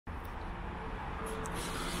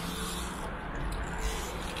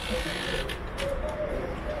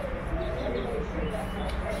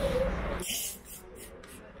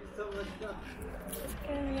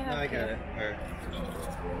No, I got it. Or...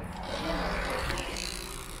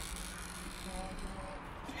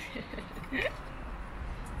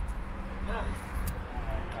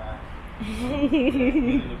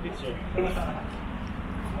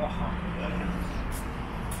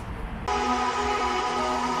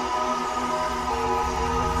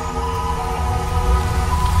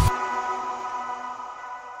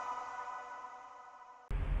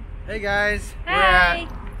 Hey guys, Hi. We're at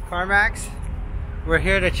Carmax. We're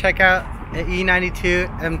here to check out an E92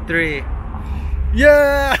 M3.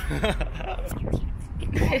 Yeah!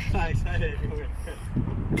 Take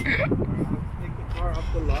the car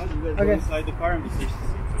off the lot. You guys go inside the car and be safe to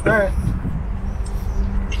see. Alright.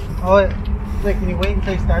 Oh, wait, can you wait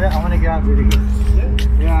until you start it? I want to get on video.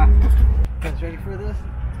 Yeah. You guys ready for this?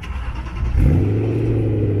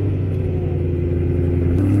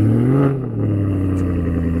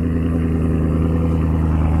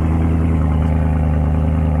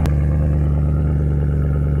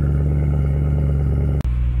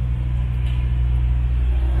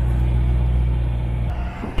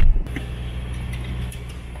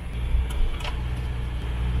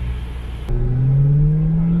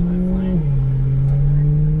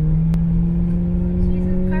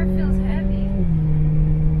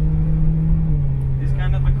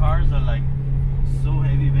 Cars are like so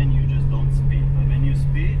heavy when you just don't speed, but when you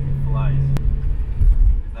speed, it flies.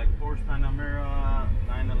 It's like Porsche Panamera,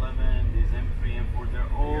 911, these M3, M4,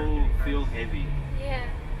 they're all feel heavy. Yeah.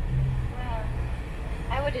 Wow.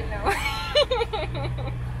 I wouldn't know.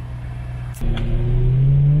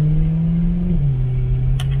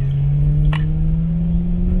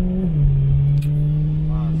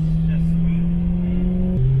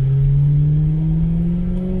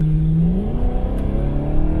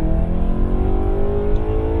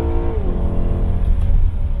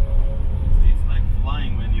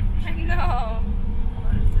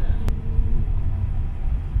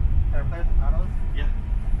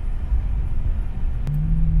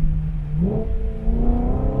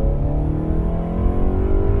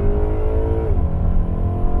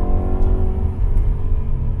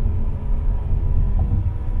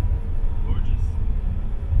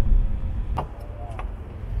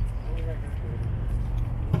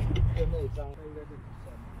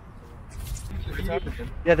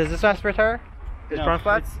 Yeah, does this ask for a tire? It's no, run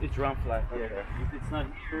flat? It's run flat. Okay. Yeah. If it's not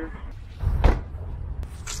here.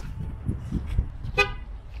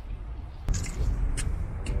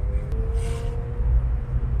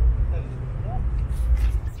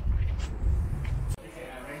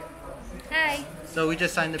 Hi. So we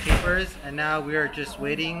just signed the papers and now we are just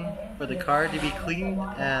waiting for the car to be cleaned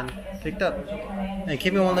and picked up. And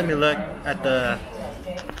Kimmy won't let me look at the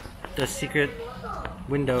secret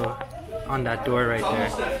window on that door right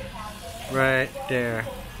there. Right there.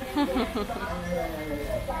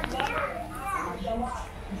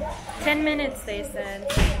 10 minutes, they said.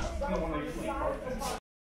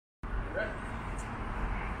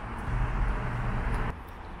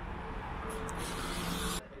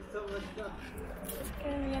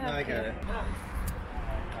 No, I got it.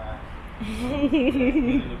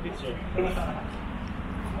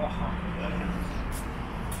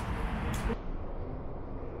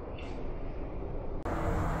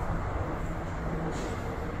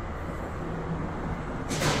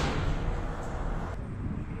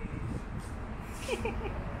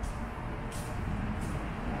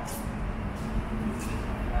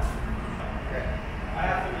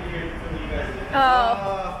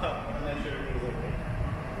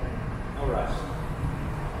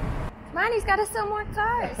 Come on, he's got to sell more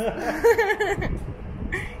cars. Can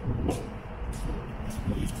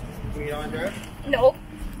we get on, Jared? Nope.